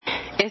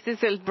¿Este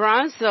es el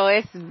Bronx o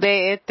es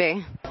BET?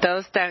 Todo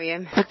está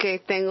bien. Ok,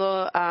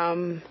 tengo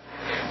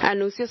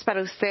anuncios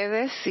para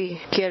ustedes y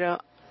quiero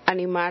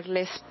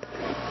animarles.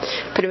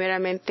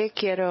 Primeramente,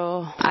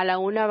 a la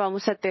 1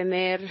 vamos a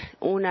tener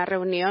una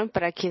reunión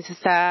para quien se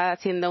está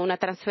haciendo una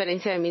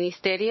transferencia de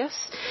ministerios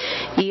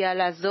y a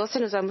las 12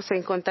 nos vamos a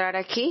encontrar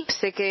aquí.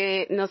 Sé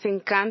que nos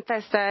encanta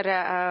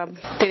estar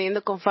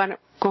teniendo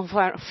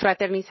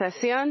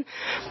confraternización,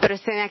 pero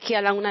estén aquí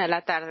a la 1 de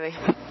la tarde.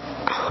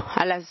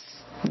 A las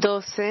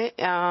 12,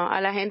 a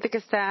la gente que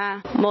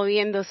está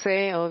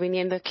moviéndose o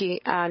viniendo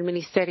aquí al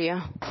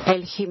ministerio.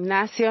 El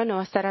gimnasio no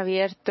va a estar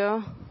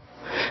abierto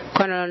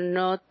cuando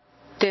no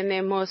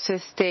tenemos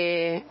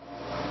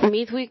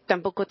midweek,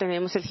 tampoco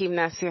tenemos el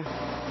gimnasio.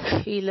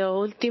 Y lo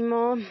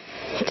último,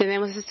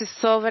 tenemos estos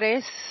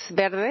sobres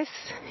verdes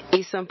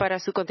y son para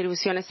su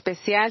contribución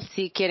especial.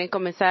 Si quieren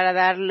comenzar a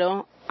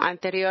darlo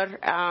anterior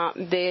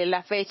de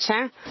la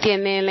fecha,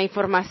 tienen la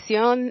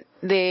información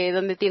de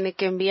dónde tiene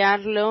que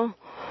enviarlo.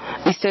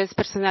 Y ustedes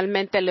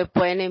personalmente le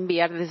pueden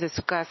enviar desde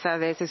su casa,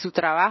 desde su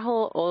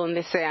trabajo o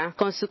donde sea,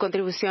 con su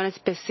contribución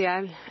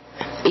especial.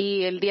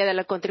 Y el día de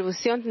la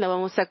contribución lo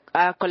vamos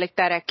a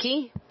colectar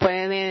aquí.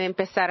 Pueden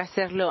empezar a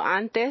hacerlo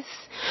antes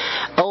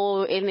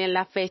o en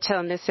la fecha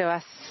donde se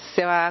va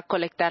a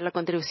colectar la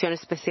contribución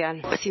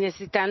especial. Si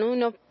necesitan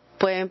uno,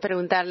 pueden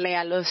preguntarle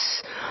a los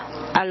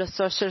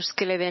socios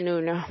que le den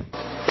uno.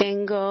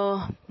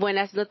 Tengo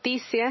buenas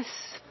noticias.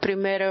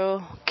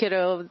 Primero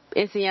quiero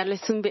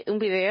enseñarles un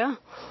video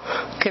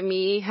que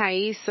mi hija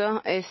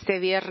hizo este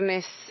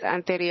viernes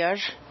anterior.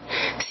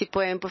 Si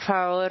pueden, por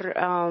favor,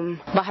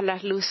 bajar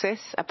las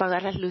luces,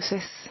 apagar las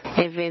luces.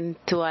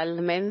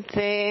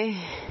 Eventualmente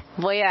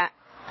voy a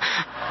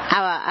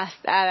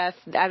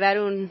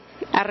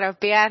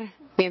rapear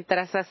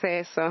mientras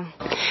hace eso.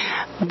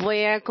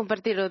 Voy a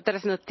compartir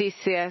otras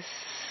noticias.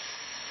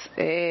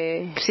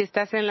 Si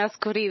estás en la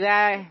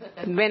oscuridad,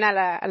 ven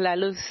a la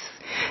luz.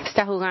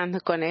 Está jugando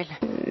con él.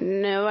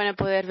 No van a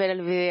poder ver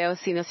el video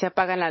si no se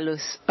apaga la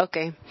luz.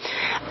 Okay.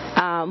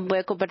 Voy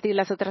a compartir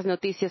las otras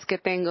noticias que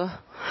tengo.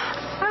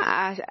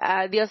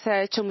 Dios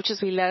ha hecho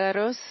muchos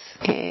milagros.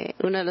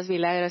 Uno de los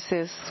milagros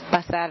es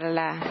pasar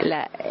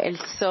el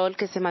sol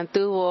que se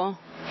mantuvo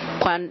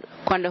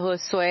cuando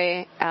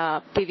Josué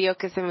pidió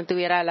que se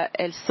mantuviera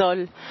el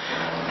sol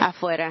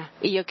afuera.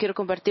 Y yo quiero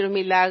compartir un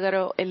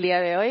milagro el día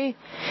de hoy.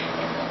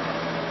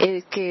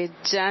 Es que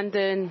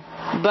Jonathan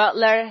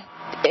Butler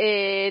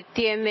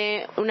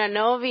tiene una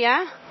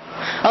novia.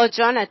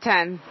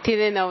 Jonathan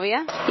tiene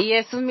novia. Y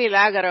es un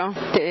milagro.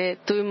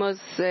 Tuvimos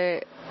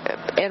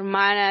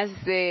hermanas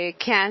de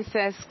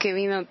Kansas que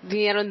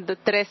vinieron de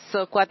 3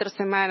 o 4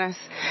 semanas,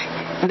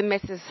 de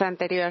meses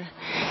anterior.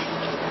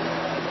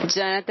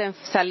 Jonathan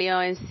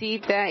salió en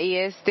cita y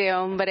este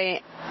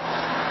hombre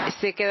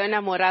se quedó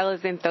enamorado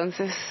desde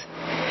entonces.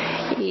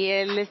 Y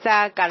él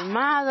está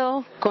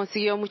calmado,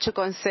 consiguió mucho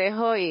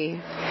consejo y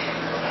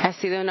ha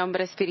sido un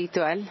hombre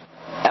espiritual.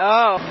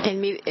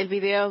 El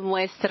video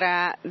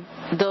muestra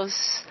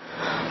 2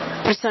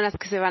 personas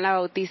que se van a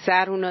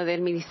bautizar, uno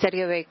del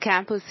ministerio de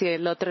campus y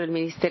el otro del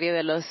ministerio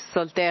de los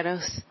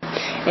solteros.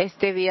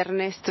 Este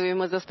viernes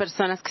tuvimos 2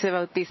 personas que se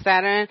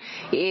bautizaron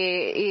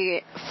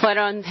y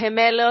fueron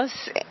gemelos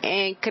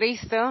en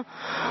Cristo,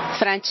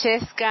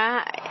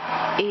 Francesca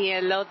y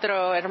el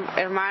otro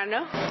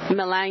hermano.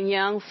 Melan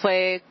Young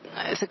se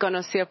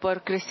conoció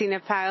por Christina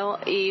Powell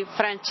y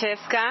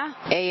Francesca,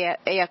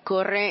 ella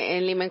corre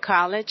en Lehman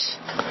College.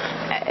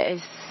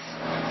 Es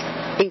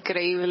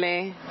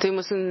increíble,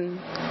 tuvimos un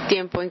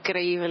tiempo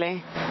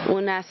increíble.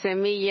 Una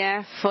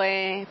semilla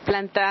fue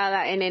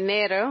plantada en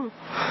enero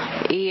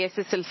y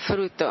ese es el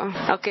fruto.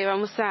 Okay,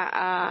 vamos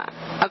a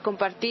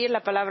compartir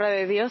la palabra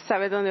de Dios.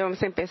 ¿Sabe dónde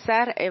vamos a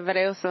empezar?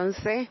 Hebreos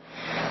 11,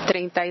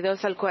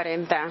 32 al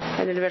 40.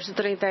 En el verso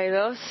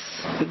 32,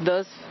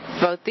 2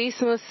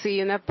 bautismos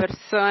y una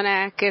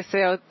persona que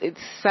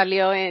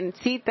salió en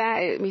cita.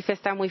 Mi fe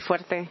está muy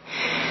fuerte.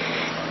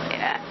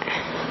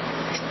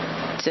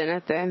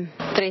 Jonathan,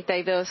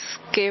 32.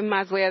 ¿Qué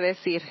más voy a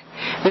decir?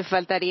 Me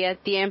faltaría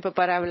tiempo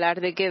para hablar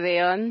de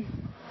Gedeón,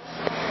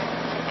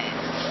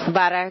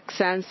 Barak,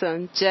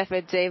 Sansón,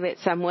 Jefet, David,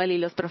 Samuel y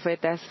los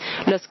profetas,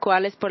 los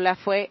cuales por la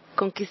fe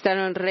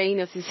conquistaron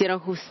reinos, hicieron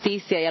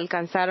justicia y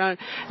alcanzaron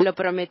lo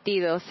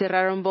prometido,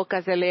 cerraron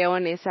bocas de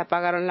leones,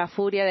 apagaron la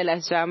furia de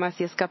las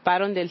llamas y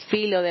escaparon del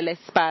filo de la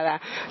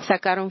espada,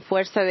 sacaron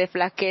fuerza de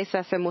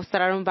flaqueza, se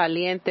mostraron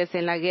valientes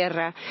en la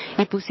guerra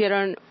y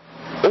pusieron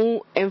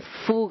en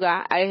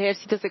fuga a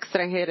ejércitos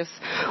extranjeros.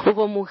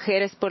 Hubo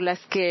mujeres por las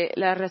que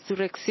la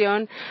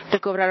resurrección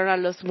recobraron a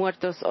los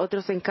muertos,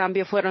 otros en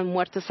cambio fueron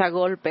muertos a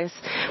golpes,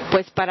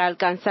 pues para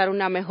alcanzar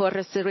una mejor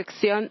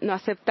resurrección no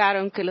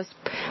aceptaron que los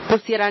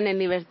pusieran en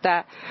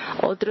libertad.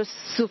 Otros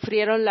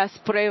sufrieron las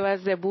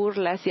pruebas de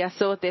burlas y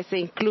azotes e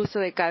incluso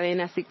de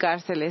cadenas y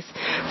cárceles.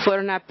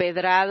 Fueron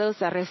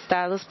apedrados,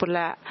 arrestados por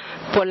la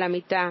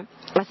mitad,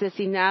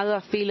 asesinados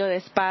a filo de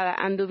espada,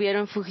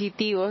 anduvieron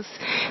fugitivos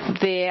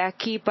de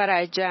aquí para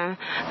allá,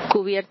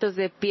 cubiertos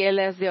de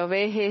pieles de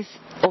ovejas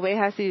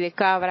ovejas y de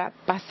cabra,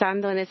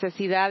 pasando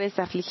necesidades,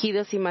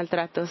 afligidos y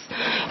maltratos.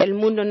 El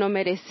mundo no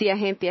merecía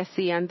gente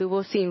así.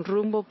 Anduvo sin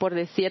rumbo por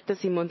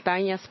desiertos y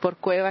montañas, por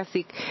cuevas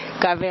y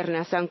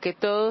cavernas. Aunque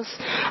todos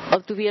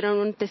obtuvieron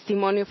un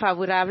testimonio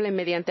favorable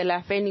mediante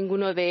la fe,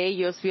 ninguno de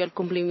ellos vio el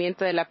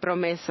cumplimiento de la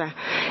promesa.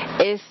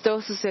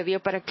 Esto sucedió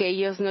para que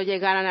ellos no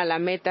llegaran a la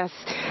meta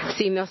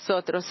sin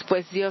nosotros,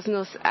 pues Dios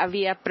nos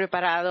había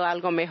preparado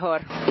algo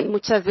mejor.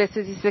 Muchas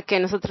veces dice que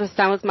nosotros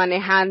estamos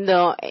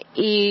manejando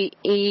y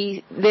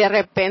de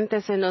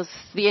repente se nos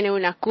viene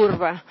una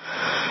curva.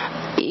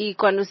 Y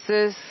cuando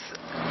ustedes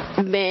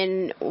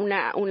ven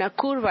una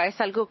curva, es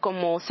algo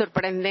como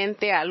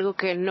sorprendente, algo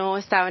que no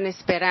estaban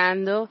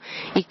esperando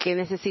y que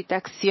necesita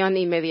acción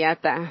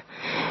inmediata.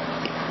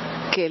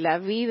 Que la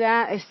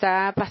vida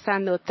está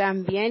pasando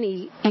tan bien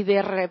y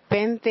de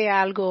repente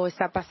algo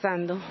está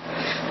pasando.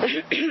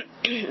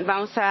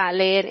 Vamos a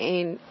leer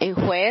en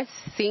Juez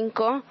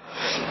 5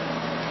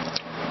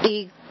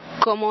 y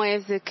cómo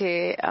es de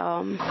que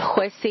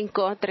Juez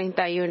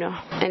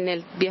 5:31 en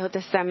el Viejo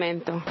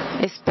Testamento.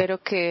 Espero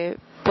que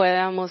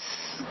podamos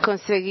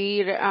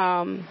conseguir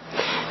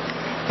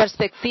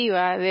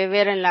perspectiva de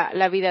ver en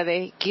la vida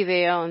de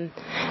Gideón,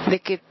 de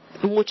que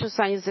muchos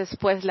años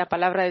después la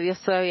palabra de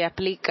Dios todavía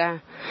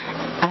aplica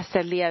hasta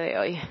el día de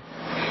hoy.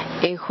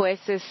 En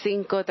Jueces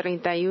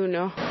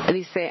 5:31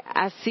 dice: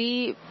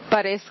 así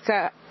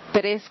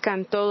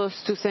perezcan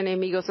todos tus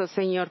enemigos, oh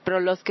Señor, pero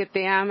los que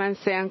te aman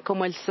sean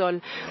como el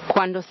sol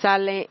cuando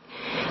sale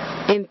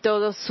en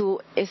todo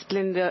su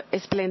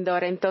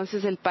esplendor.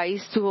 Entonces el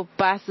país tuvo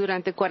paz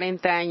durante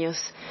 40 años.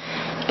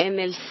 En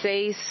el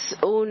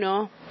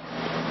 6:1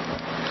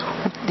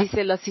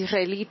 dice: los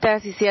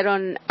israelitas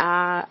hicieron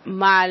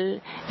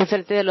mal en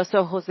frente de los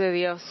ojos de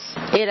Dios.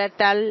 Era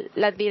tal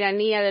la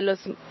tiranía de los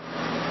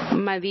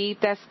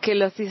madianitas que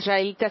los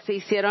israelitas se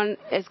hicieron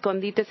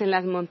escondites en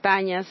las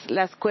montañas,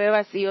 las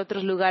cuevas y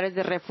otros lugares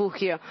de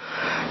refugio.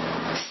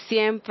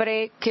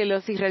 Siempre que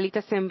los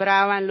israelitas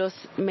sembraban, los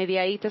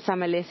medianitas,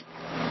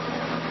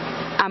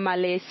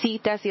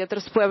 amalecitas y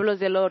otros pueblos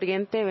del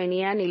oriente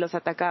venían y los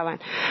atacaban.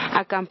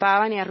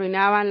 Acampaban y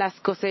arruinaban las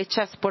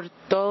cosechas por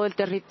todo el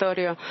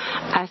territorio,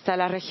 hasta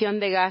la región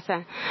de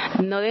Gaza.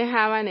 No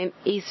dejaban en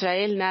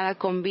Israel nada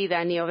con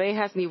vida, ni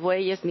ovejas, ni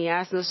bueyes, ni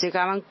asnos.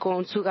 Llegaban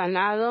con su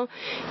ganado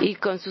y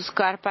con sus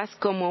carpas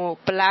como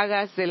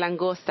plagas de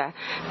langosta.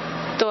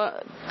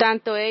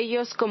 Tanto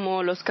ellos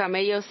como los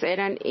camellos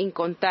eran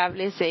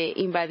incontables e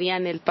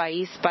invadían el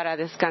país para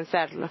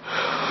descansarlo.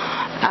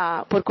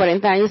 Por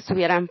 40 años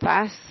tuvieran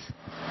paz,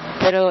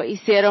 pero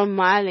hicieron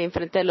mal en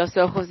frente de los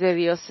ojos de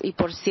Dios, y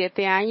por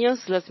 7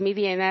 años los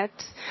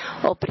midianitas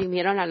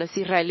oprimieron a los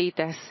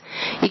israelitas.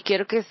 Y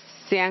quiero que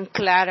sean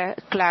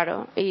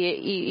claro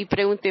y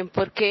pregunten: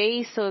 ¿por qué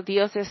hizo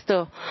Dios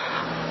esto?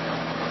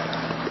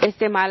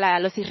 Mal a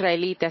los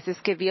israelitas.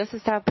 Es que Dios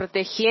estaba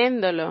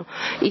protegiéndolo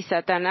y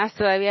Satanás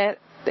todavía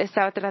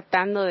estaba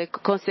tratando de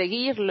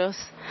conseguirlos,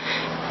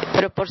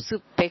 pero por su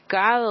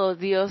pecado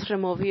Dios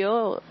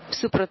removió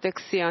su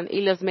protección y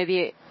los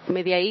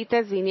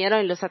medianitas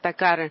vinieron y los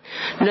atacaron.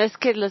 No es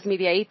que los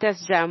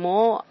medianitas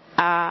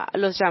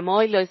los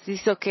llamó y los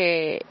hizo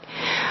que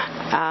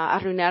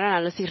arruinaran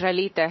a los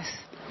israelitas.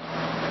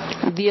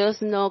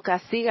 Dios no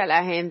castiga a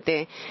la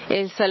gente,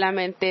 Él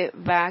solamente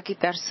va a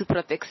quitar su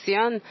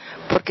protección,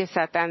 porque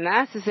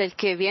Satanás es el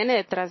que viene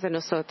detrás de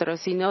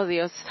nosotros y no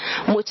Dios.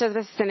 Muchas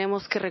veces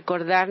tenemos que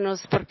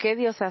recordarnos por qué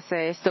Dios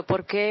hace esto,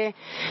 porque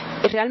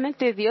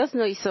realmente Dios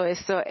no hizo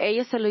esto,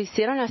 ellos se lo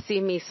hicieron a sí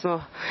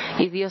mismos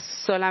y Dios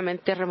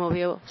solamente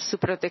removió su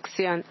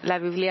protección. La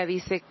Biblia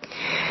dice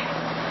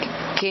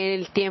que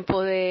en el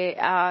tiempo de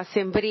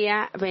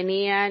sembría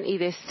venían y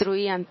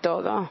destruían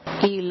todo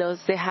y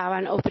los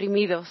dejaban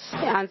oprimidos.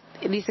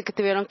 Dice que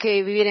tuvieron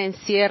que vivir en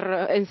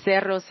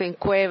cerros, en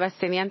cuevas,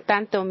 tenían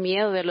tanto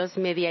miedo de los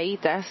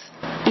medianitas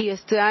y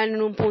estaban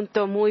en un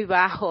punto muy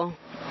bajo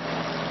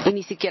y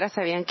ni siquiera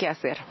sabían qué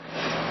hacer.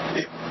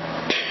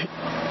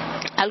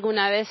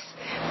 ¿Alguna vez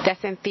te has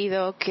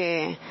sentido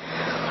que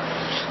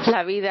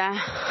la vida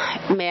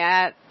me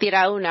ha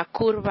tirado una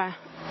curva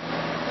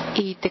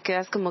y te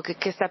quedas como que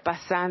qué está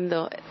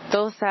pasando?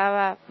 Todo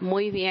estaba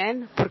muy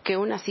bien porque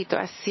una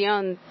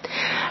situación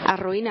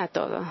arruina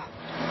todo.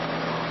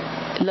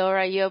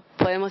 Laura y yo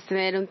podemos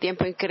tener un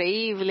tiempo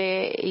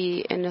increíble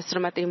y en nuestro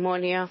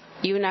matrimonio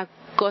y una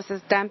cosa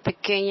tan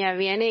pequeña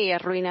viene y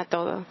arruina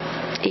todo.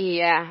 Y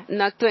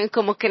no actúen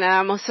como que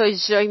nada más soy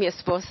yo y mi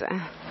esposa.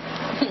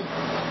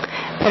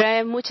 Pero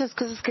hay muchas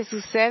cosas que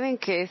suceden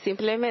que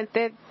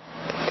simplemente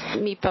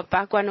mi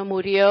papá cuando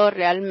murió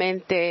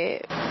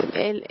realmente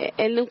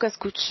él nunca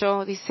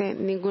escuchó, dice,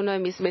 ninguno de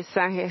mis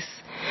mensajes.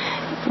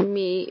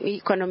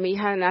 Cuando mi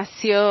hija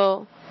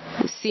nació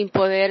sin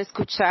poder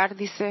escuchar,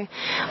 dice,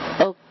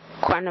 o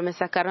cuando me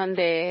sacaron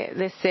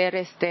de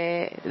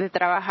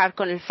trabajar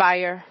con el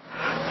fire,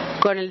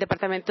 con el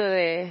departamento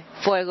de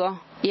fuego.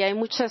 Y hay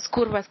muchas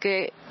curvas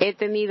que he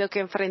tenido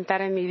que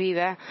enfrentar en mi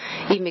vida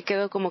y me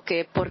quedo como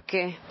que, ¿por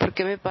qué? ¿Por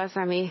qué me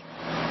pasa a mí?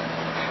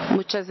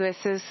 Muchas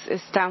veces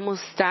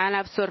estamos tan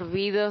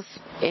absorbidos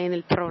en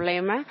el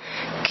problema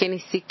que ni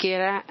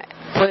siquiera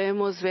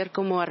podemos ver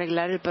cómo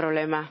arreglar el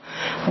problema,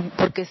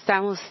 porque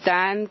estamos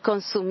tan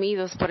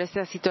consumidos por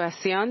esa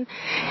situación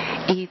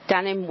y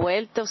tan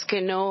envueltos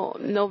que no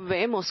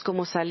vemos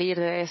cómo salir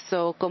de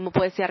eso, cómo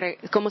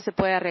se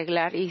puede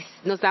arreglar, y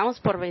nos damos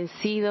por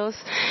vencidos,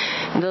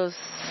 nos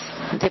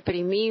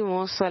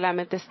deprimimos,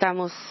 solamente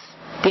estamos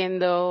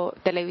viendo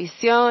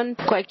televisión,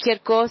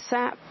 cualquier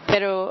cosa,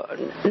 pero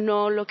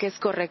no lo que es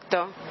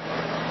correcto.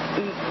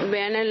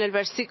 Vean en el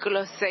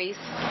versículo 6,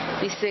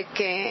 dice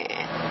que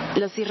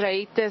los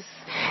israelitas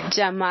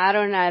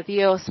llamaron a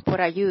Dios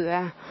por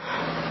ayuda.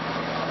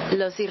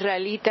 Los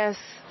israelitas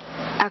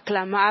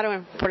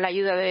aclamaron por la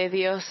ayuda de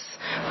Dios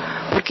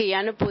porque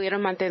ya no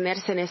pudieron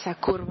mantenerse en esa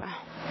curva.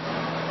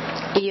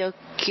 Y yo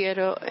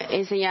quiero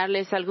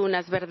enseñarles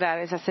algunas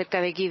verdades acerca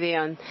de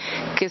Gideón,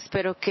 que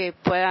espero que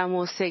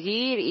podamos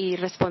seguir y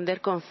responder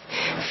con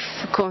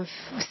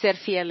ser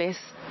fieles.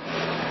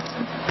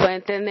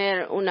 Pueden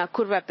tener una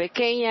curva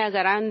pequeña,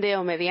 grande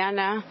o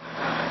mediana,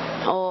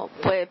 o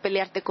puede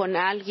pelearte con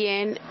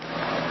alguien,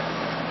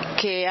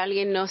 que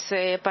alguien no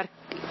se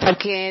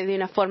parquee de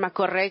una forma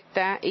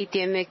correcta y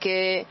tiene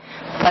que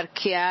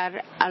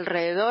parquear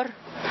alrededor.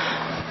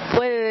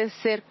 Puede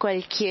ser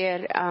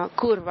cualquier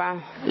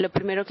curva. Lo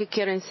primero que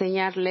quiero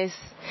enseñarles,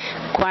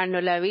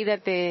 cuando la vida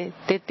te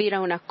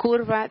tira una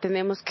curva,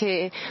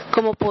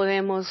 ¿cómo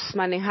podemos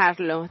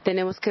manejarlo?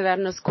 Tenemos que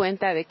darnos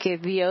cuenta de que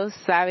Dios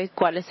sabe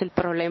cuál es el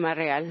problema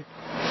real.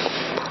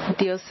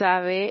 Dios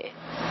sabe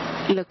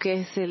lo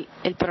que es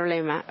el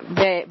problema.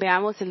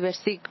 Veamos el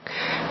versículo,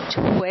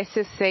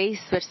 Jueces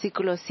 6,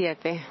 versículo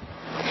 7.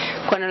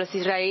 Cuando los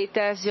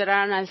israelitas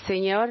lloraron al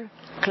Señor,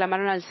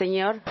 clamaron al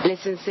Señor,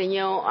 les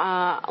enseñó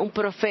a un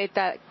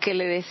profeta que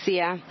le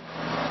decía: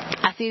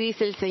 así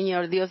dice el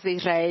Señor, Dios de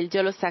Israel,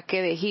 yo los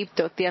saqué de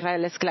Egipto, tierra de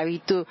la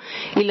esclavitud,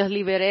 y los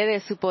liberé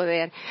de su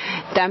poder.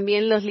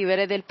 También los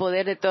liberé del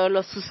poder de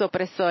todos sus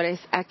opresores,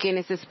 a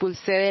quienes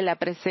expulsé de la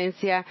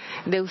presencia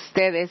de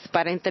ustedes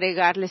para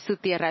entregarles su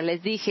tierra.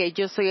 Les dije,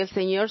 yo soy el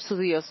Señor su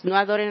Dios, no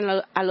adoren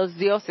a los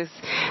dioses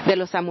de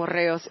los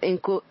amorreos en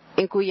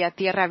cuya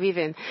tierra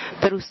viven,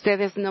 pero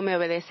ustedes no me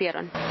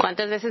obedecieron.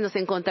 ¿Cuántas veces nos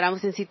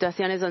encontramos en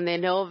situaciones donde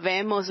no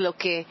vemos lo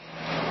que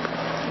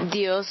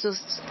Dios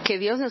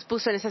nos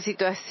puso en esa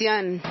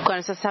situación?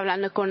 Cuando estás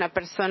hablando con una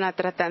persona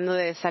tratando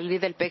de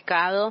salir del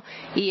pecado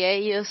y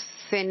ellos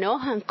se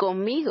enojan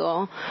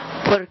conmigo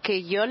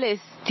porque yo les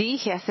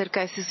dije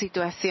acerca de su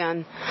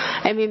situación,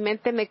 en mi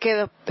mente me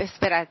quedo,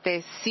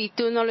 espérate, si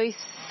tú no lo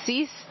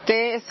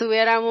hiciste,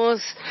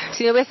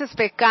 si no hubieses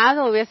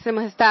pecado,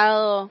 hubiésemos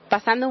estado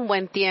pasando un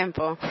buen tiempo.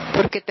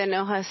 Porque te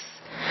enojas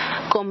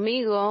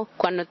conmigo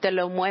cuando te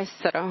lo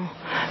muestro.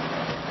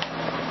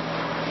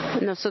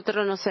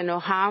 Nosotros nos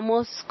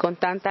enojamos con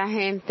tanta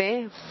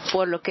gente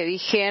por lo que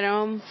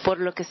dijeron, por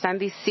lo que están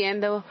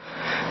diciendo.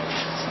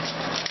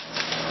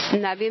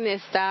 Nadie me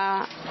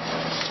está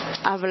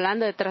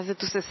hablando detrás de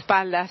tus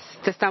espaldas.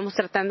 Te estamos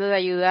tratando de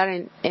ayudar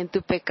en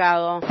tu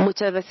pecado.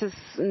 Muchas veces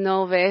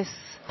no ves.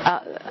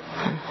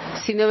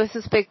 Si no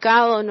hubieses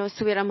pecado, no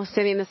estuviéramos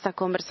teniendo esta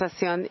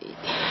conversación.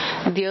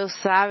 Dios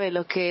sabe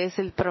lo que es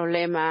el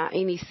problema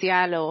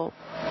inicial, o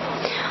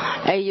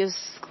ellos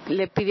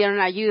le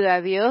pidieron ayuda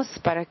a Dios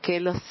para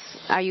que los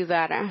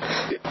ayudara.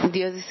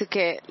 Dios dice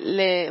que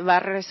le va a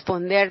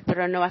responder,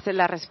 pero no va a ser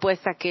la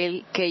respuesta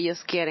que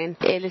ellos quieren.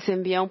 Él les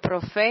envió a un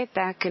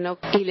profeta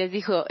y les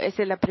dijo,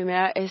 esa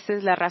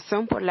es la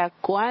razón por la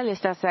cual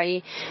estás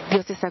ahí.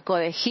 Dios te sacó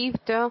de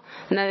Egipto,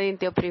 nadie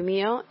te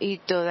oprimió y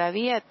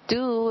todavía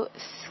tú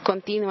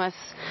continúas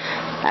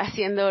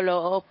haciendo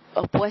lo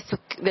opuesto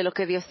de lo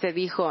que Dios te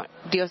dijo.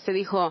 Dios te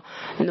dijo,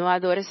 no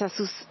adores a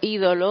sus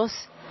ídolos,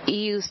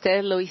 y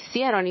ustedes lo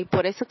hicieron, y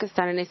por eso que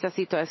están en esta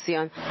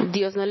situación.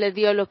 Dios no les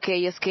dio lo que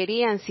ellos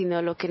querían,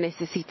 sino lo que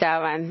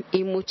necesitaban.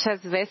 Y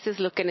muchas veces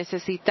lo que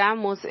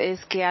necesitamos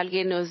es que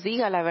alguien nos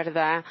diga la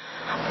verdad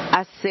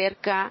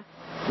acerca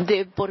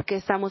de por qué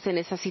estamos en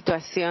esa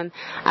situación.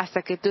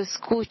 Hasta que tú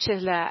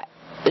escuches la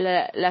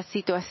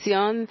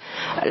situación,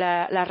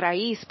 la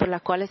raíz por la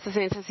cual estás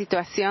en esa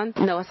situación,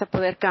 no vas a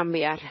poder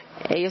cambiar.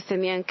 Ellos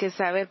tenían que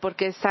saber por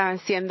qué estaban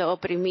siendo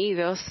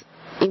oprimidos,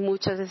 y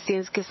muchas veces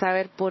tienes que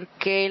saber por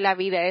qué la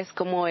vida es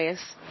como es.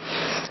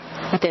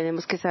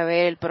 Tenemos que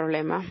saber el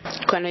problema.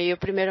 Cuando yo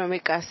primero me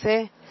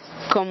casé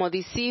como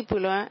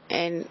discípulo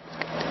en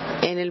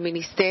el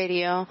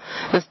ministerio,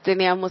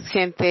 teníamos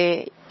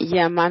gente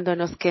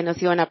llamándonos que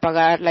nos iban a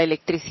pagar la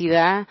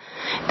electricidad,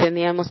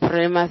 teníamos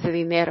problemas de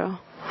dinero,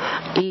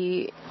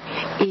 y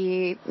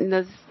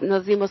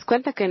nos dimos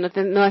cuenta que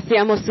no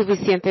hacíamos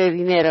suficiente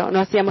dinero,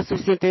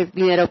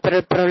 pero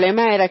el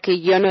problema era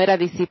que yo no era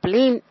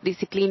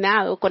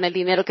disciplinado con el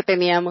dinero que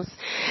teníamos.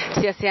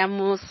 Si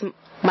hacíamos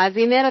más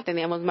dinero,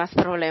 teníamos más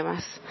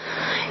problemas.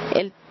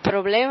 El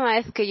problema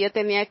es que yo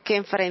tenía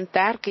que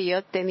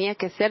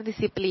ser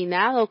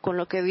disciplinado con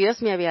lo que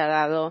Dios me había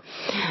dado,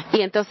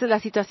 y entonces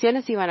las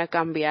situaciones iban a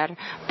cambiar,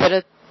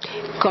 pero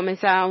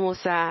comenzábamos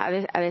a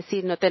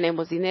decir no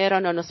tenemos dinero,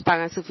 no nos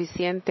pagan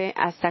suficiente,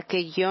 hasta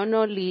que yo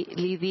no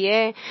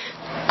lidié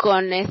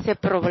con ese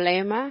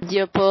problema.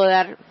 Yo puedo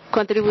dar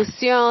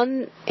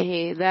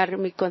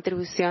mi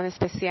contribución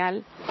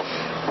especial.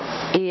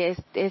 Y es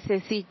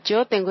decir,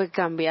 yo tengo que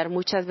cambiar.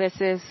 Muchas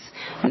veces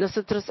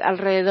nosotros,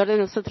 alrededor de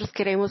nosotros,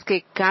 queremos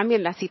que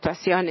cambien las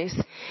situaciones.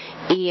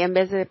 Y en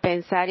vez de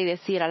pensar y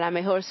decir, a lo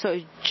mejor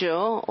soy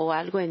yo o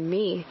algo en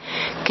mí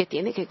que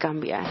tiene que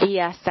cambiar. Y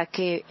hasta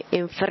que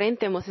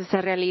enfrentemos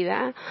esa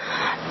realidad,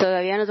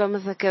 todavía nos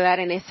vamos a quedar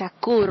en esa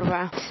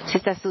curva. Si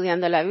estás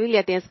estudiando la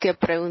Biblia, tienes que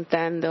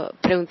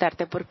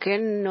preguntarte, ¿por qué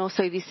no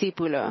soy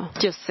discípulo?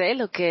 Yo sé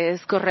lo que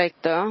es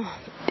correcto.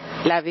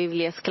 La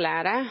Biblia es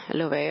clara,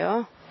 lo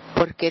veo.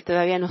 Porque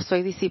todavía no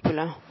soy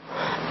discípulo.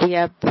 Y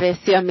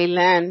aprecio a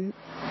Milán.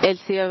 Él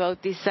se iba a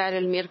bautizar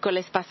el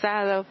miércoles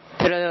pasado,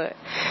 pero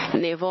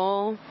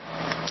nevó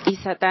y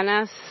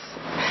Satanás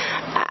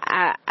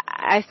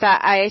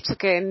ha hecho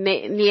que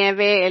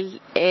nieve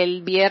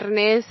el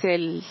viernes,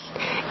 el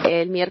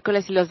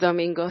miércoles y los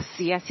domingos.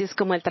 Y así es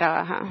como él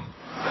trabaja.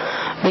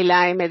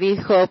 Milán me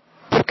dijo,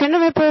 ¿por qué no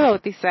me puedo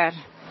bautizar?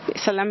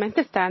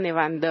 Solamente estaba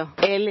nevando.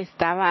 Él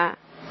estaba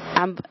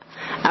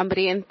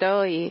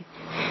hambriento y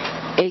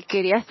él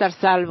quería estar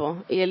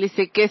salvo. Y él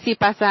dice, ¿qué si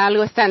pasa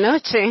algo esta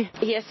noche?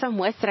 Y eso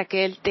muestra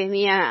que él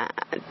quería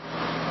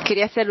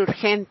ser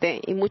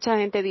urgente. Y mucha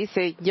gente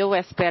dice, yo voy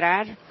a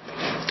esperar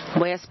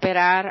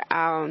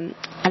al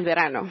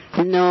verano.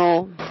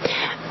 No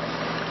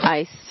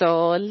hay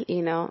sol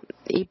y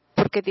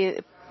 ¿por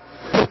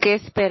qué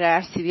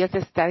esperar si Dios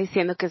está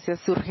diciendo que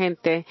es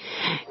urgente?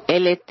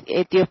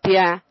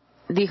 Etiopía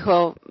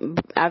dijo,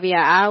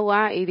 había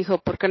agua y dijo,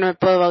 ¿por qué no me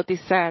puedo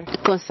bautizar?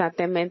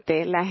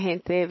 Constantemente la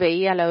gente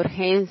veía la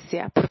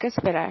urgencia. ¿Por qué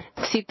esperar?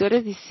 Si tú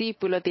eres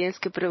discípulo, tienes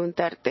que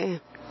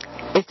preguntarte,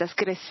 ¿estás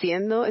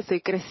creciendo?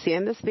 ¿Estoy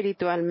creciendo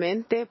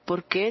espiritualmente?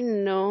 ¿Por qué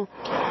no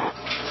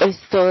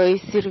estoy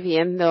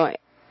sirviendo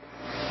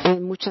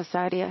en muchas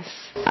áreas?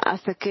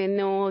 Hasta que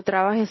no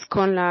trabajes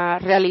con la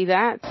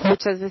realidad.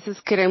 Muchas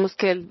veces queremos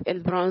que el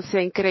bronce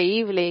sea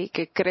increíble y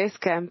que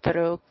crezcan,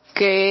 pero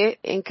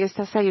 ¿en qué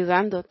estás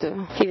ayudando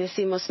tú? Y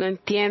decimos, no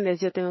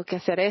entiendes, yo tengo que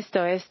hacer esto.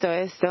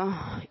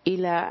 Y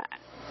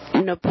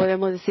no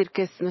podemos decir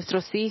que es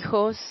nuestros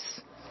hijos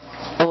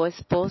o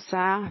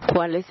esposa.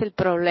 ¿Cuál es el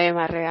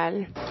problema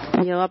real?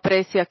 Yo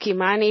aprecio a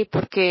Kimani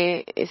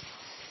porque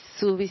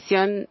su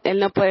visión, él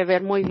no puede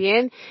ver muy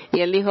bien, y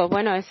él dijo,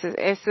 bueno, eso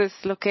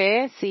es lo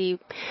que es, y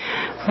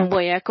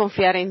voy a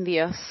confiar en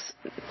Dios.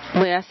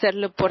 Voy a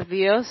hacerlo por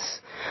Dios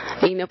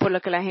y no por lo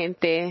que la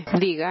gente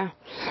diga.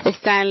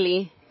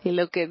 Stanley, y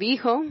lo que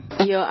dijo,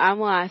 yo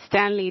amo a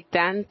Stanley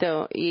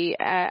tanto, y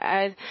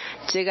ha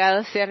llegado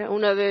a ser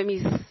uno de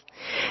mis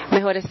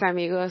mejores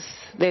amigos.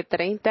 De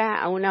 30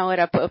 a 1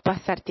 hora puedo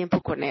pasar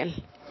tiempo con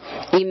él.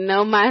 Y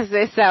no más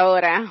de esa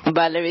hora.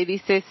 Valerie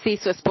dice, sí,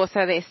 su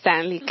esposa de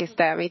Stanley, que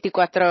está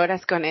 24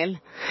 horas con él.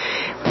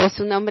 Es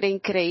un hombre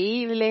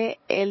increíble.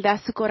 Él da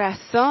su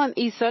corazón.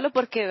 Y solo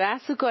porque da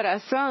su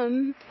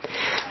corazón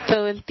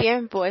todo el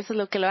tiempo, eso es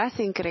lo que lo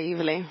hace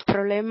increíble. El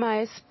problema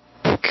es,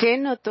 ¿por qué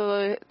no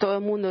todo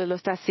el mundo lo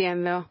está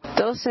haciendo?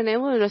 Todos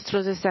tenemos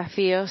nuestros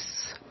desafíos,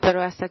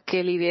 pero hasta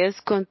que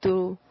lidies con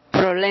tu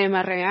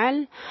problema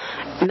real,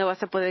 no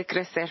vas a poder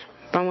crecer.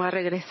 Vamos a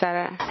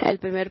regresar. El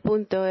primer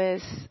punto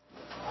es,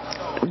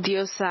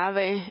 Dios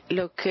sabe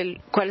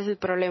cuál es el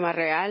problema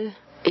real,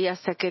 y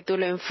hasta que tú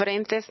lo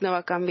enfrentes no va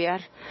a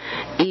cambiar,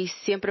 y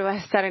siempre vas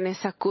a estar en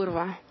esa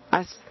curva.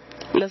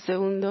 Lo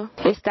segundo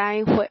está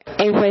en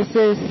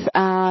Jueces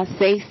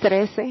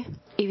 6:13,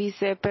 y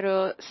dice,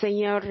 pero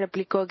Señor,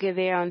 replicó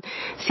Gedeón,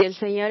 si el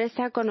Señor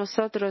está con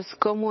nosotros,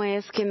 ¿cómo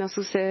es que nos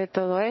sucede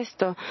todo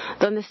esto?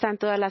 ¿Dónde están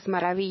todas las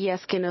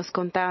maravillas que nos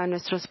contaban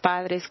nuestros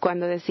padres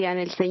cuando decían,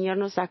 el Señor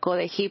nos sacó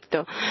de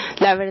Egipto?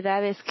 La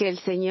verdad es que el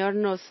Señor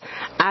nos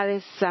ha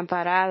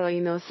desamparado y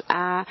nos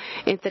ha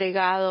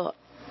entregado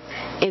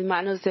en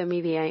manos de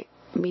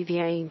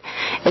Midian.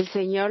 El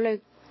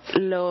Señor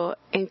lo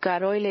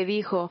encaró y le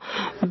dijo,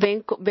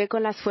 ve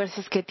con las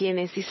fuerzas que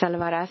tienes y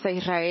salvarás a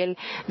Israel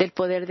del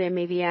poder de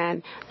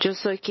Midian. Yo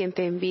soy quien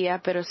te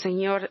envía. Pero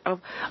Señor,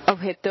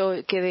 objetó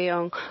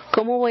Gedeón,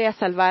 ¿cómo voy a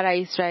salvar a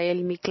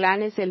Israel? Mi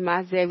clan es el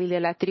más débil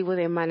de la tribu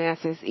de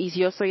Manases y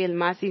yo soy el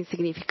más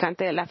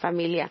insignificante de la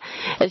familia.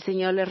 El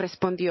Señor le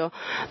respondió,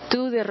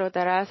 tú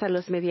derrotarás a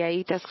los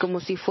medianitas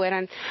como si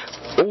fueran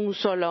un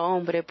solo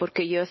hombre,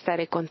 porque yo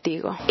estaré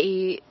contigo.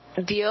 Y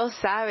Dios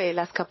sabe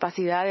las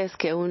capacidades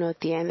que uno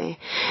tiene.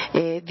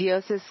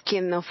 Dios es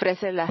quien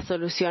ofrece la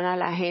solución a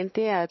la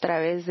gente a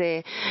través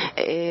de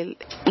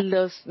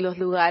los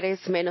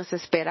lugares menos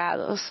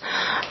esperados.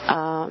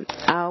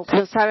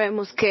 No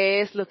sabemos qué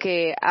es lo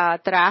que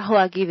atrajo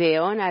a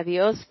Gideón a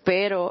Dios,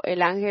 pero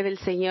el ángel del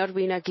Señor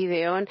vino a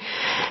Gideón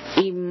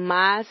y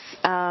más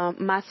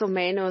o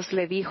menos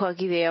le dijo a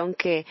Gideón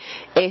que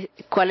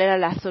cuál era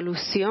la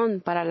solución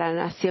para la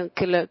nación,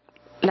 que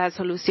la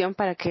solución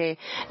para que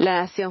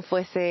la nación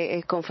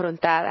fuese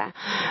confrontada.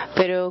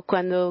 Pero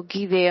cuando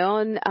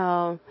Gideón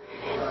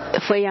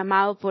fue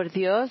llamado por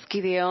Dios,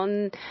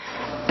 Gideón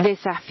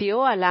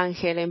desafió al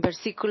ángel. En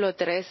versículo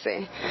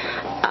 13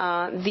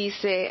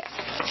 dice: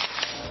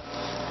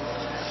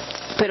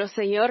 pero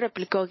Señor,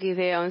 replicó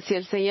Gideón, si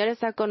el Señor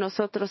está con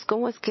nosotros,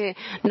 ¿cómo es que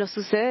nos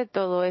sucede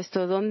todo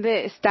esto?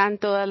 ¿Dónde están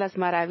todas las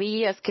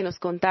maravillas que nos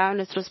contaban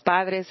nuestros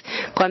padres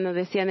cuando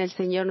decían el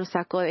Señor nos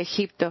sacó de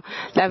Egipto?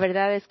 La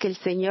verdad es que el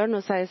Señor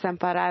nos ha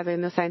desamparado y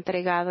nos ha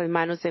entregado en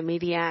manos de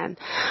Midian.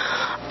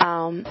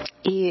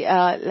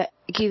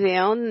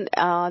 Gideón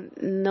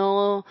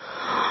no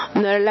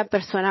era la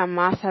persona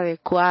más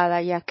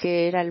adecuada, ya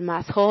que era el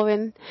más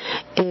joven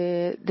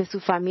de su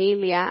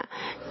familia,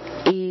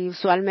 y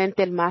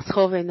usualmente el más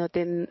joven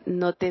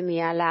no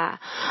tenía la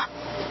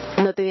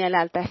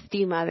alta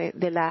estima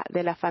de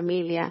la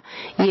familia,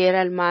 y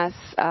era el más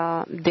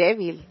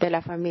débil de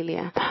la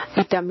familia.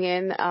 Y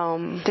también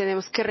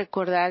tenemos que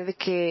recordar de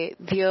que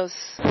Dios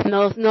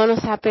no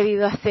nos ha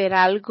pedido hacer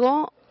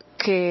algo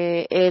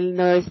que Él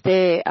no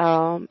que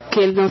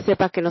Él no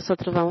sepa que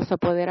nosotros vamos a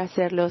poder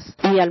hacerlos,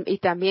 y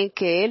también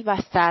que Él va a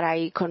estar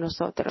ahí con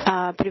nosotros.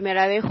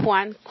 Primera de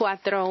Juan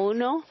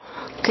 4:1,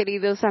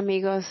 queridos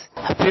amigos.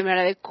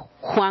 Primera de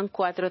Juan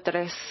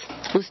 4:3.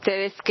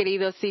 Ustedes,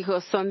 queridos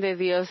hijos, son de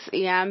Dios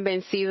y han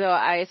vencido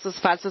a esos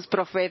falsos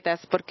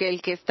profetas, porque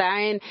el que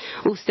está en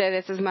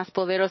ustedes es más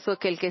poderoso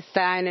que el que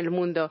está en el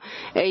mundo.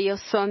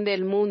 Ellos son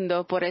del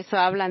mundo, por eso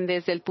hablan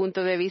desde el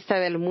punto de vista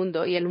del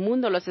mundo, y el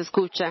mundo los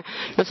escucha.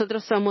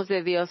 Nosotros somos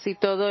de Dios, y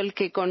todo el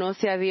que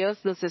conoce a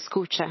Dios nos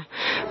escucha,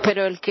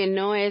 pero el que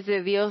no es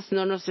de Dios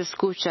no nos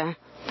escucha.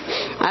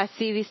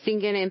 Así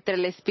distinguen entre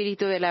el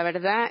espíritu de la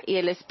verdad y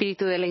el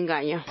espíritu del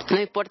engaño.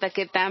 No importa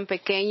qué tan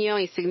pequeño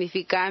y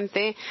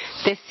insignificante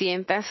te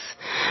sientas,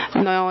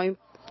 no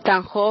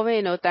tan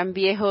joven o tan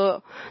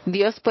viejo,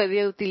 Dios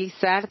puede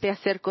utilizarte a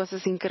hacer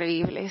cosas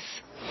increíbles.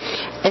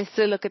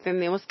 Esto es lo que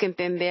tenemos que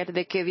entender,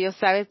 de que Dios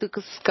sabe tus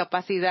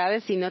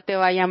capacidades y no te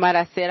va a llamar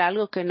a hacer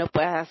algo que no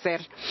puedas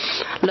hacer.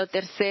 Lo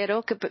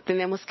tercero que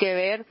tenemos que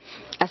ver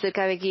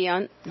acerca de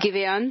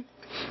Gideón,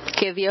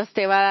 que Dios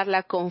te va a dar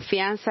la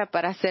confianza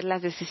para hacer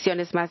las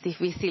decisiones más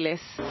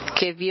difíciles.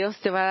 Que Dios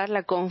te va a dar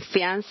la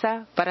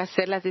confianza para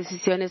hacer las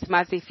decisiones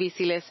más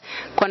difíciles.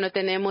 Cuando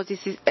tenemos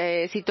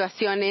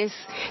situaciones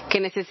que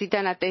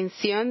necesitan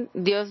atención,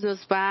 Dios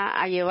nos va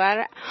a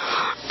llevar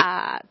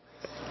a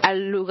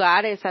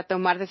lugares a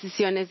tomar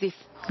decisiones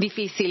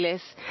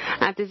difíciles.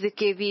 Antes de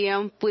que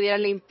Gideón pudiera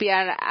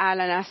limpiar a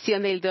la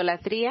nación de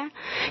idolatría,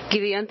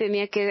 Gideón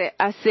tenía que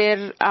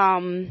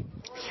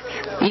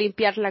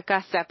limpiar la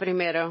casa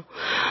primero.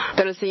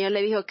 Pero el Señor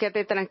le dijo: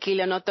 quédate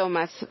tranquilo,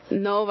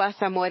 no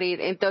vas a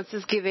morir.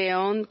 Entonces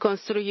Gideón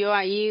construyó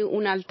ahí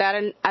un altar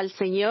al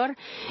Señor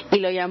y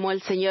lo llamó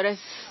El Señor es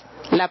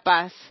la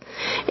Paz,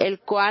 el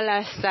cual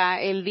hasta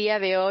el día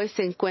de hoy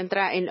se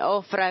encuentra en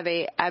Ofra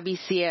de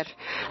Abisier.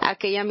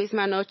 Aquella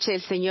misma noche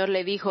el Señor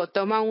le dijo: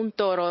 toma un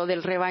toro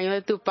del rebaño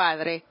de tu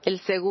padre, el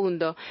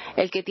segundo,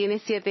 el que tiene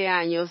 7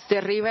 años,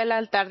 derriba el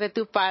altar de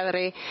tu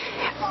padre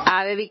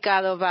ha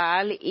dedicado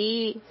Baal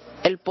y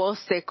el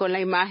poste con la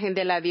imagen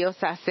de la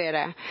diosa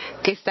Acera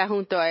que está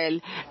junto a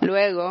él.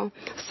 Luego,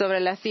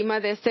 sobre la cima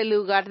de este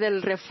lugar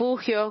del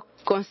refugio,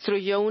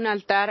 construyó un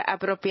altar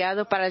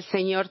apropiado para el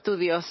Señor tu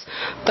Dios.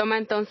 Toma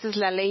entonces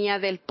la leña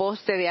del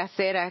poste de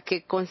acera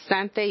que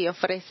constante y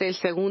ofrece el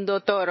segundo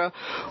toro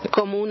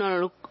como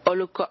un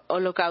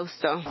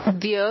holocausto.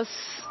 Dios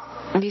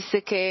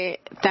dice que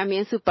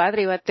también su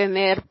padre iba a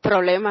tener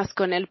problemas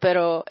con él,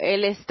 pero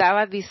él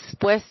estaba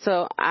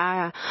dispuesto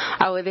a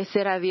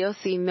obedecer a Dios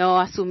y no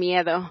a su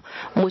miedo.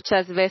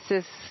 Muchas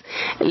veces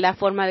la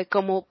forma de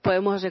cómo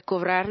podemos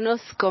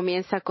recobrarnos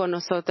comienza con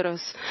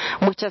nosotros.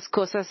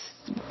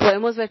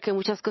 Podemos ver que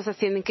muchas cosas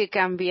tienen que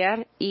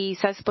cambiar, y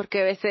 ¿sabes por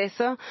qué ves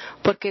eso?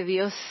 Porque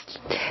Dios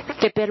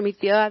te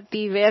permitió a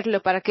ti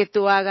verlo para que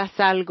tú hagas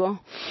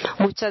algo.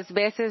 Muchas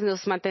veces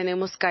nos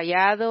mantenemos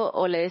callados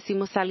o le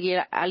decimos a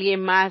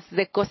alguien más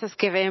de cosas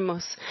que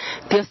vemos.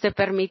 Dios te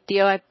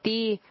permitió a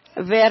ti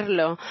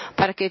verlo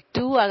para que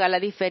tú hagas la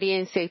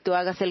diferencia y tú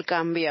hagas el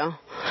cambio.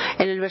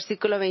 En el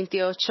versículo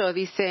 28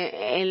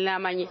 dice: en la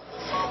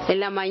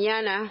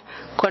mañana,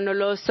 cuando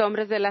los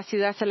hombres de la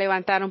ciudad se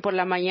levantaron por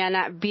la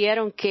mañana,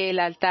 vieron que el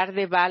altar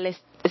de Baal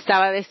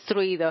estaba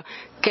destruido,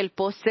 que el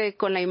poste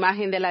con la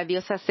imagen de la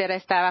diosa Acera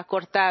estaba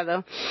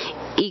cortado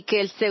y que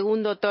el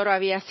segundo toro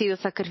había sido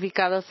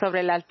sacrificado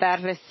sobre el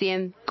altar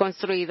recién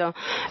construido.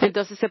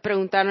 Entonces se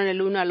preguntaron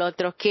el uno al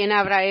otro: ¿quién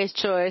habrá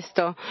hecho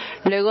esto?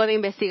 Luego de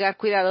investigar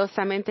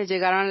cuidadosamente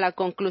llegaron a la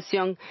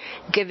conclusión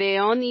que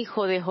Gideón,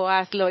 hijo de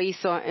Joás, lo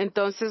hizo.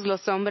 Entonces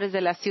los hombres de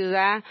la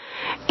ciudad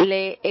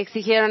le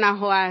exigieron a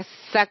Joás: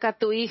 saca a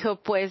tu hijo,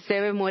 pues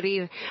debe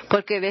morir,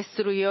 porque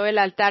destruyó el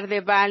altar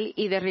de Baal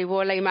y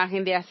derribó la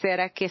imagen de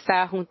Acera que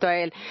estaba junto a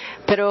él.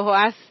 Pero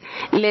Joás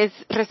les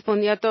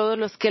respondió a todos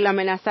los que lo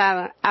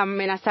amenazaban: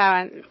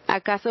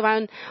 ¿acaso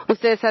van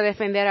ustedes a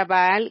defender a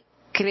Baal?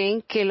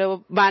 ¿Creen que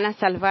lo van a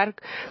salvar?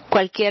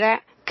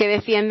 Cualquiera que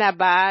defienda a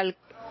Baal,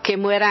 que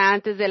muera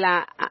antes del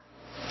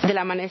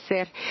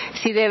amanecer.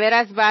 Si de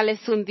veras Baal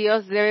es un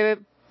dios,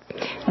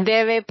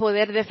 debe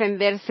poder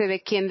defenderse de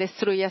quien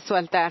destruya su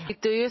altar. Si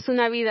tú vives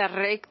una vida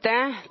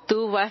recta,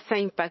 tú vas a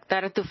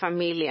impactar a tu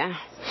familia.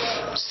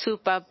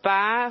 Su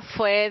papá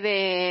fue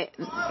de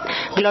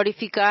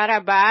glorificar a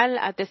Baal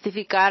a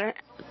testificar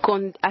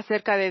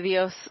acerca de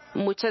Dios.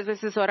 Muchas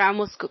veces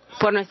oramos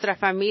por nuestra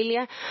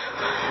familia.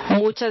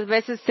 Muchas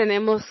veces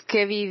tenemos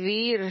que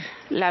vivir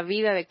la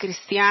vida de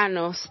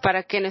cristianos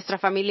para que nuestra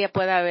familia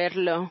pueda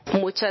verlo.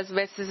 Muchas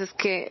veces es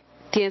que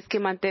tienes que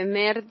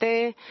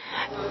mantenerte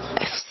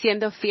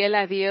siendo fiel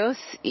a Dios,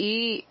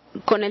 y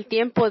con el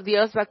tiempo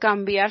Dios va a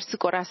cambiar su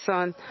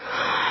corazón.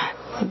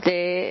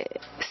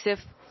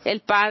 El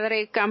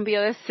padre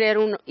cambió de ser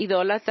un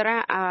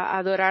idólatra a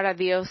adorar a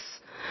Dios.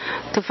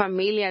 Tu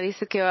familia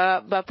dice que va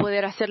a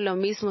poder hacer lo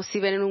mismo si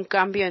ven un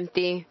cambio en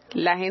ti.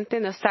 La gente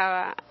no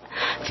estaba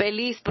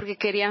feliz porque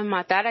querían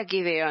matar a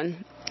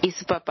Gideón, y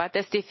su papá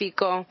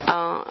testificó.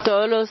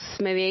 Todos los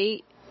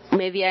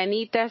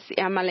medianitas,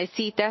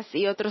 amalecitas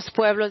y otros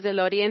pueblos del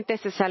oriente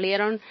se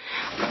salieron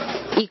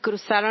y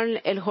cruzaron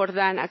el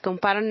Jordán,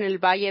 acamparon en el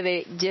valle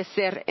de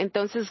Yeser.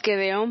 Entonces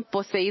Gedeón,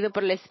 poseído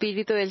por el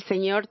Espíritu del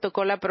Señor,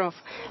 tocó la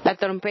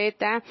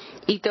trompeta,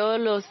 y todos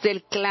los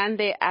del clan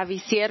de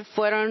Abisier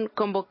fueron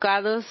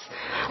convocados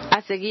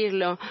a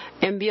seguirlo.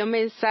 Envió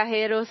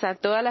mensajeros a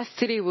todas las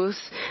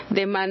tribus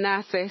de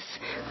Manases,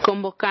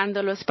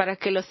 convocándolos para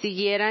que lo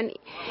siguieran,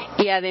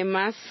 y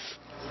además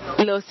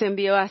los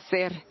envió a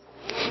Ser.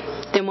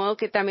 De modo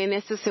que también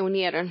estos se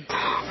unieron.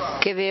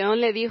 Gedeón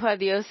le dijo a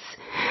Dios: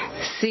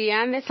 si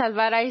han de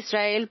salvar a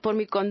Israel por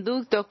mi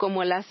conducto,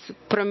 como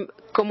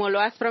lo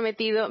has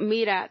prometido,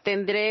 mira,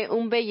 tendré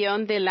un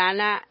vellón de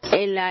lana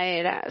en la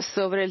era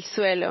sobre el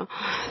suelo.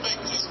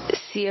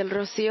 Si el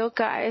rocío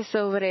cae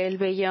sobre el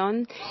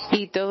vellón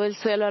y todo el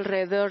suelo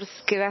alrededor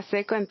queda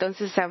seco,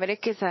 entonces sabré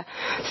que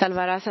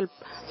salvarás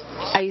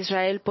a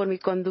Israel por mi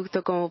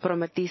conducto como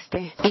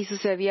prometiste. Y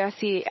sucedió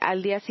así.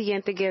 Al día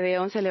siguiente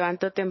Gedeón se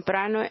levantó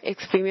temprano,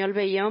 exprimió el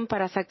vellón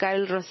para sacar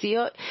el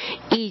rocío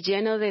y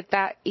llenó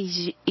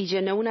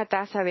una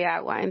taza de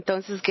agua.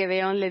 Entonces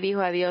Gedeón le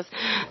dijo a Dios: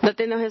 no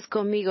te enojes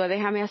conmigo,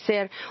 déjame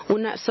hacer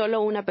solo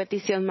una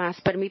petición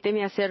más.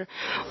 Permíteme hacer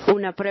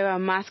una prueba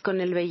más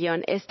con el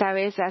vellón. Esta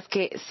vez haz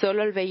que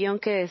solo el vellón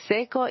quede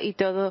seco y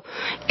todo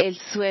el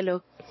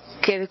suelo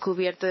quede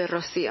cubierto de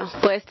rocío.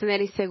 Puedes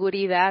tener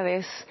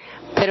inseguridades,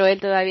 pero él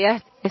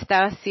todavía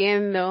estaba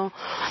siendo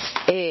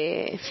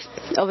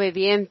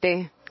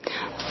obediente.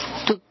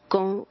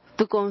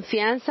 ¿Tu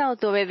confianza o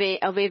tu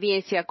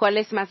obediencia? ¿Cuál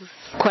es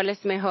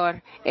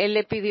mejor? Él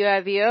le pidió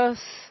a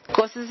Dios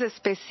cosas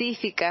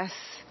específicas.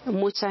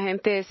 Mucha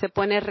gente se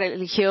pone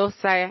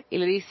religiosa y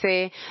le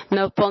dice: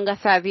 no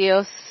pongas a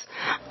Dios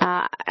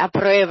a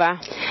prueba.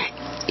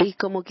 Y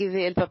como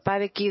el papá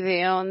de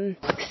Gideón,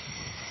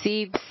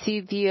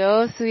 si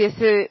Dios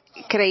hubiese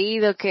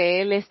creído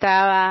que él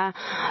estaba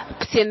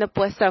siendo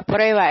puesto a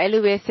prueba, él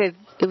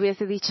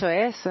hubiese dicho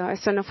eso.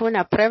 Eso no fue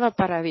una prueba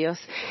para Dios.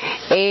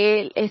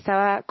 Él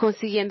estaba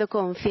consiguiendo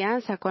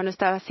confianza cuando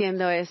estaba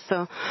haciendo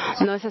eso.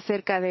 No es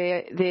acerca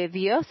de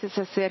Dios, es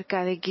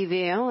acerca de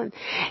Gideón.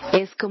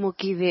 Es como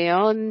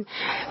Gideón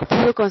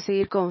pudo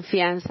conseguir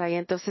confianza, y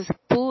entonces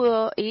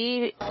pudo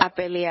ir a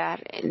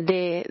pelear,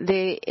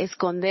 de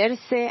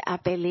esconderse a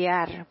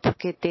pelear,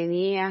 porque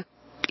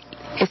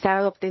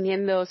estaba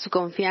obteniendo su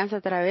confianza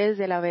a través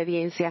de la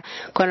obediencia.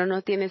 Cuando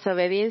no tienes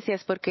obediencia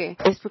es porque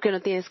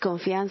no tienes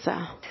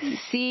confianza.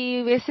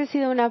 Si hubiese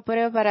sido una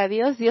prueba para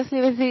Dios, Dios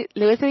le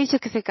hubiese dicho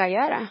que se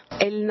callara.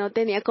 Él no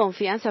tenía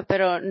confianza,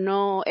 pero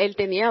él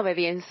tenía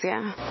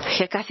obediencia.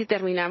 Ya casi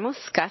terminamos,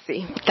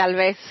 casi. Tal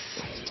vez,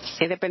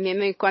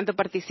 dependiendo de cuánto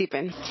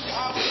participen.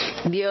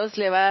 Dios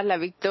le va a dar la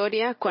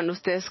victoria cuando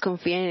ustedes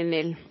confíen en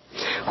Él.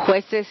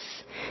 Jueces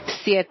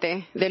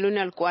 7, del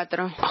 1 al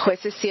 4.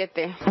 Jueces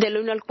 7, del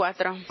 1 al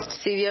 4.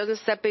 Si Dios nos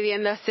está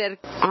pidiendo hacer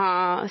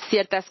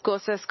ciertas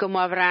cosas,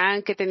 como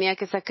Abraham, que tenía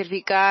que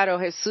sacrificar, o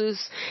Jesús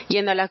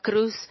yendo a la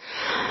cruz,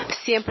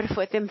 siempre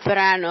fue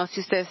temprano,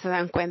 si ustedes se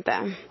dan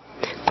cuenta.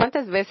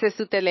 ¿Cuántas veces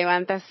tú te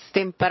levantas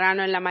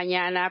temprano en la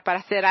mañana para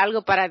hacer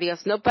algo para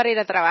Dios? No para ir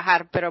a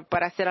trabajar, pero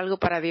para hacer algo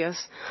para Dios.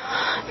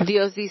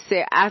 Dios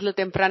dice: hazlo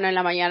temprano en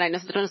la mañana, y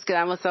nosotros nos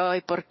quedamos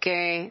hoy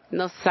porque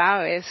no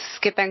sabes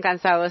qué tan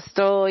cansado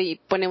estoy, y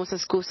ponemos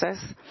excusas.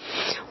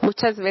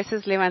 Muchas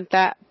veces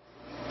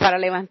para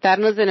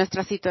levantarnos de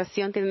nuestra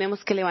situación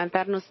tenemos que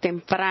levantarnos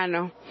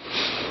temprano.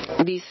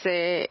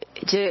 Dice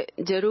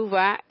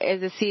Jeruba,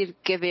 es decir,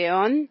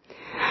 Gedeón,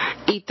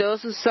 y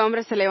todos sus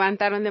hombres se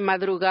levantaron de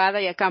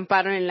madrugada y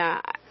acamparon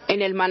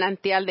en el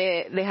manantial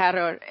de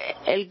Haror.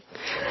 El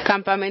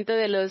campamento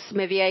de los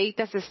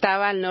mediaitas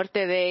estaba al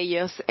norte de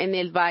ellos, en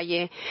el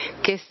valle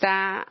que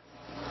está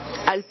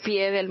al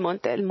pie del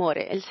monte del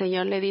More. El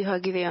Señor le dijo a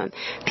Gideón,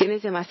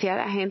 tienes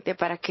demasiada gente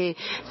para que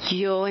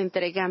yo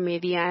entregue a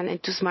Midian en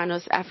tus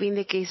manos, a fin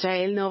de que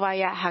Israel no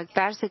vaya a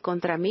jactarse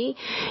contra mí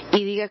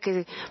y diga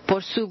que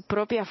por su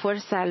propia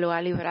fuerza lo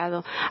ha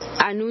librado.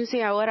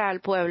 Anuncie ahora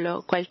al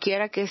pueblo,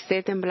 cualquiera que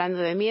esté temblando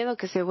de miedo,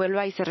 que se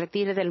vuelva y se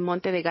retire del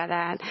monte de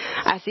Galaad.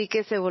 Así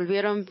que se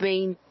volvieron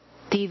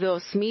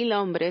 22,000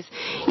 hombres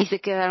y se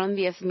quedaron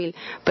 10,000.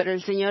 Pero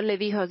el Señor le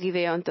dijo a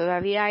Gideón,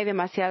 todavía hay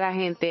demasiada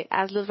gente,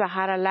 hazlos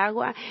bajar al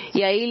agua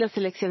y ahí los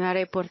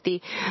seleccionaré por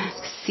ti.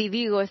 Si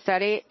digo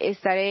estaré,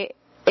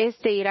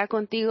 este irá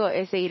contigo,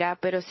 ese irá,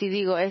 pero si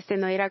digo este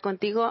no irá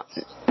contigo,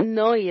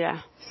 no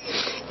irá.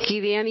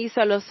 Gideón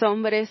hizo a los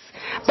hombres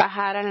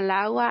bajar al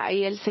agua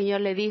y el Señor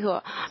le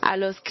dijo, a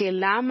los que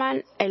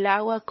laman el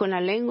agua con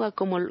la lengua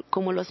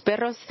como los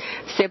perros,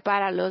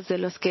 sepáralos de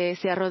los que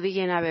se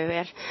arrodillen a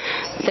beber.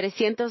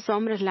 300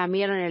 hombres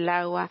lamieron el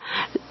agua,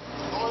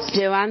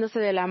 llevándose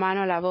de la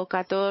mano a la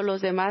boca. Todos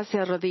los demás se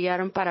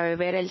arrodillaron para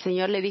beber. El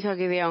Señor le dijo a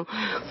Gideón,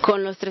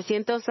 con los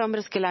 300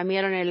 hombres que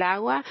lamieron el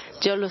agua,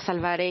 yo los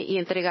salvaré y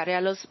entregaré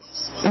a los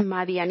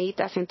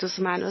madianitas en tus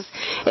manos.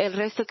 El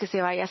resto que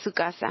se vaya a su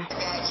casa.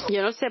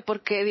 Yo no sé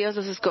por qué Dios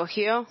los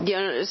escogió. Yo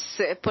no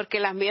sé por qué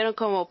lamieron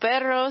como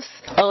perros.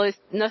 O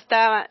no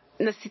estaba,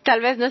 no, si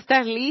tal vez no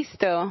estás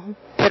listo.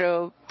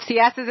 Pero si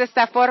haces de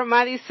esta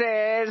forma,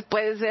 dice,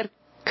 puede ser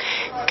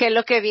que es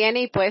lo que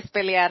viene y puedes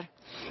pelear.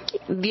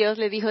 Dios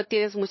le dijo,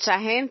 tienes mucha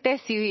gente,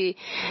 si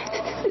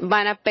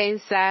van a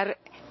pensar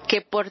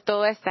que por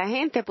toda esta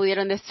gente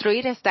pudieron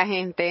destruir a esta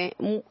gente.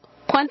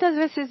 ¿Cuántas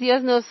veces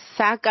Dios nos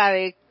saca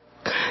de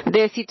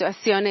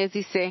situaciones,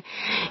 dice,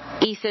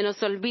 y se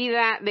nos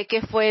olvida de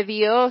que fue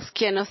Dios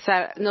quien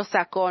nos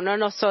sacó, no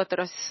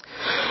nosotros?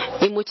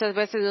 Y muchas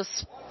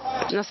veces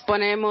nos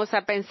ponemos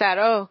a pensar,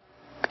 oh,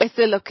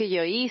 esto es lo que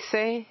yo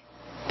hice,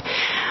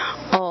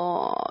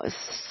 o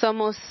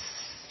somos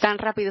tan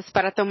rápidos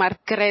para tomar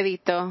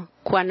crédito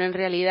cuando en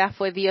realidad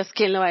fue Dios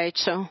quien lo ha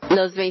hecho.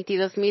 Los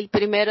 22,000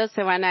 primeros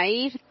se van a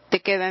ir, te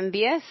quedan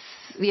 10.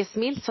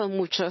 10,000 son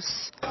muchos.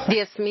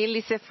 10,000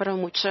 dice fueron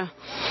muchos.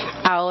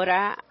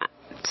 Ahora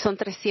son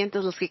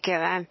 300 los que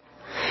quedan.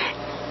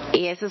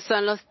 Y esos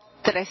son los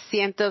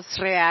 300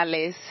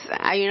 reales.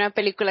 Hay una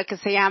película que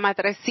se llama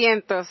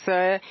 300.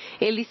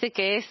 Él dice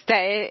que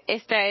esta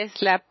es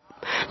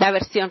la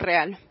versión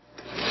real.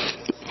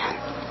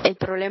 El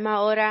problema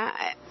ahora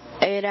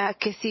era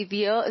que si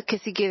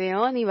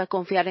Gideón iba a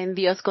confiar en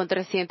Dios con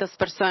 300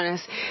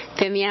 personas,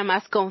 tenía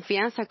más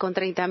confianza con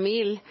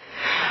 30,000,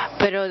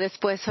 pero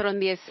después fueron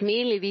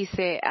 10,000 y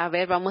dice, a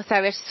ver, vamos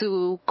a ver,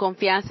 su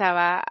confianza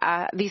va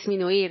a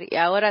disminuir, y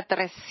ahora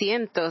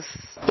 300,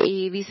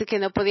 y dice que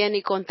no podía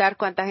ni contar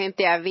cuánta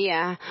gente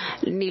había,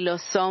 ni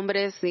los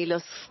hombres, ni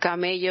los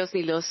camellos,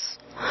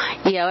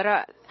 y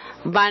ahora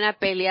van a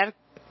pelear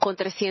con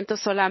 300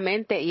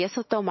 solamente, y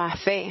eso toma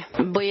fe.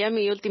 Voy a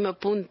mi último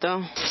punto.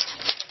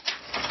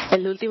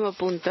 El último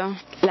punto.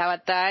 La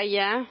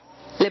batalla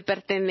le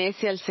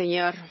pertenece al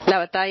Señor. La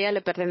batalla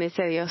le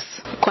pertenece a Dios.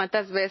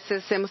 ¿Cuántas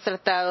veces hemos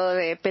tratado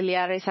de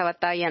pelear esa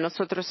batalla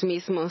nosotros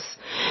mismos?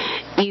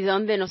 ¿Y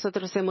dónde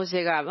nosotros hemos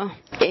llegado?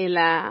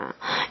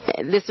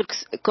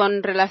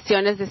 Con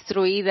relaciones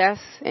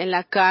destruidas, en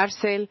la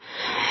cárcel.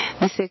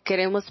 Dice,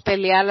 queremos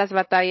pelear las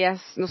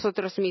batallas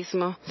nosotros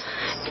mismos.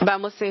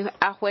 Vamos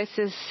a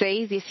Jueces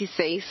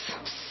 6:16.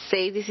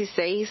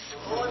 6:16.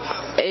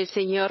 El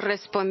Señor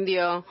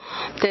respondió,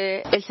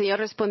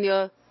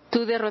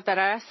 tú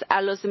derrotarás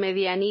a los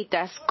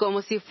medianitas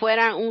como si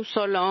fueran un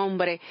solo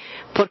hombre,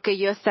 porque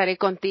yo estaré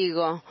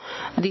contigo.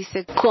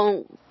 Dice,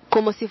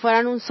 como si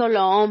fueran un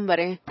solo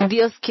hombre.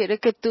 ¿Dios quiere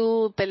que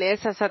tú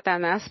pelees a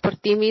Satanás por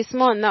ti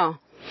mismo?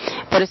 No.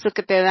 Por eso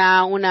que te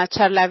da una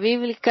charla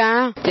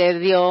bíblica, te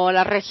dio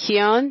la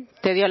región,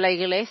 te dio la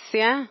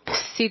iglesia.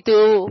 Si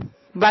tú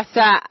vas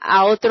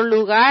a otro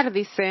lugar,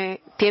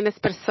 dice, tienes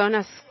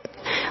personas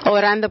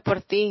orando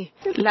por ti.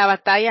 La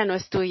batalla no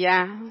es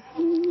tuya,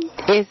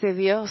 es de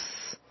Dios.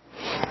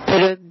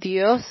 Pero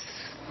Dios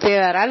te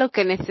dará lo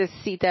que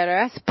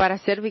necesitarás para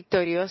ser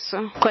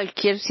victorioso.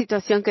 Cualquier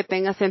situación que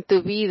tengas en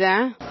tu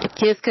vida,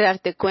 tienes que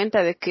darte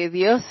cuenta de que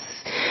Dios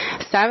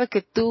sabe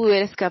que tú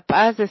eres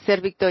capaz de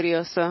ser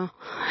victorioso.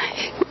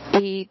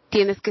 Y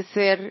tienes que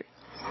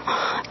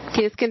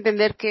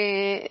entender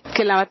que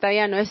la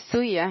batalla no es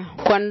tuya.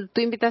 Cuando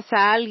tú invitas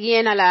a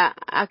alguien a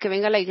que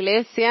venga a la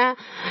iglesia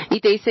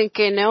y te dicen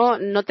que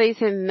no te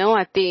dicen no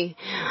a ti.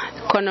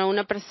 Cuando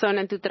una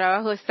persona en tu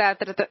trabajo está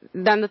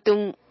dándote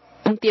un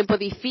tiempo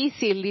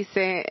difícil,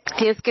 dice,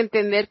 tienes que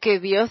entender que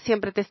Dios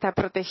siempre te está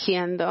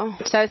protegiendo.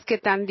 ¿Sabes qué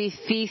tan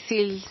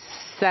difícil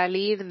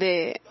salir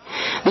de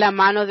la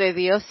mano de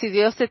Dios? Si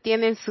Dios te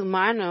tiene en su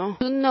mano,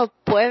 tú no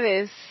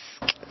puedes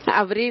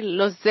abrir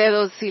los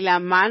dedos y la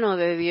mano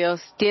de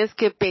Dios. Tienes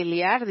que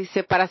pelear,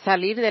 dice, para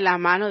salir de la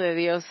mano de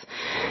Dios.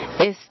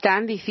 Es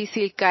tan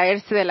difícil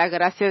caerse de la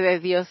gracia de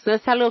Dios. No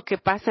es algo que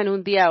pasa en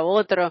un día a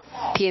otro.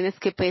 Tienes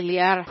que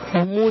pelear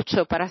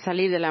mucho para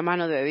salir de la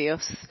mano de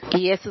Dios.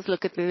 Y eso es lo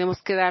que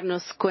tenemos que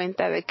darnos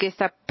cuenta, de que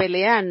esta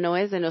pelea no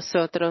es de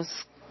nosotros.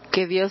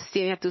 que Dios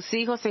tiene a tus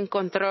hijos en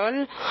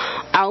control,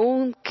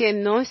 aunque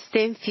no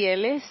estén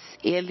fieles,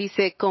 y Él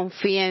dice,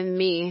 confía en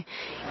mí,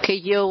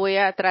 que yo voy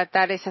a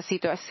tratar esa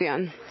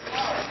situación.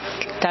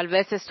 Tal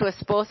vez es tu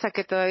esposa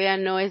que todavía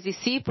no es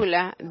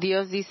discípula.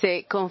 Dios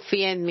dice,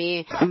 confía en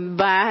mí.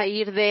 Va a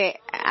ir de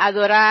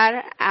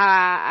adorar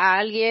a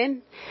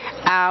alguien,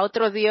 a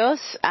otro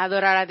Dios, a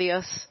adorar a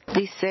Dios.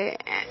 Dice,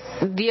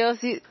 Dios,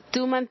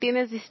 te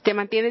mantienes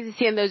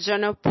diciendo, yo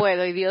no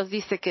puedo. Y Dios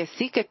dice que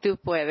sí que tú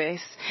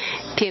puedes.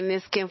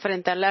 Tienes que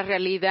enfrentar la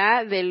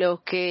realidad de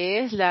lo que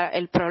es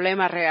el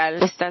problema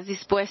real. ¿Estás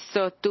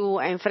dispuesto tú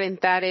a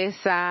enfrentar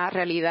esa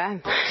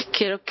realidad?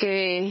 Quiero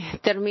que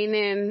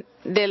terminen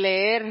de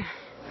leer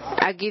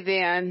a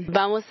Gideon.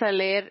 Vamos a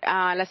leer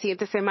la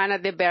siguiente semana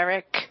de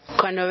Barak.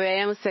 Cuando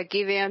veamos a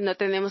Gideon, no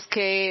tenemos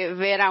que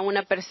ver a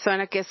una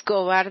persona que es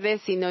cobarde,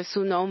 sino es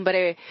un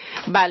hombre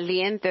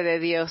valiente de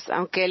Dios.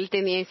 Aunque él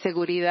tenía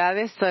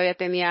inseguridades, todavía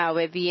tenía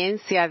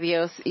obediencia a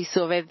Dios, y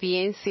su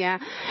obediencia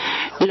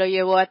lo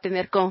llevó a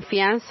tener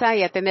confianza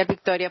y a tener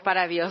victoria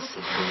para Dios.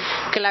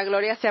 Que la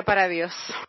gloria sea para Dios.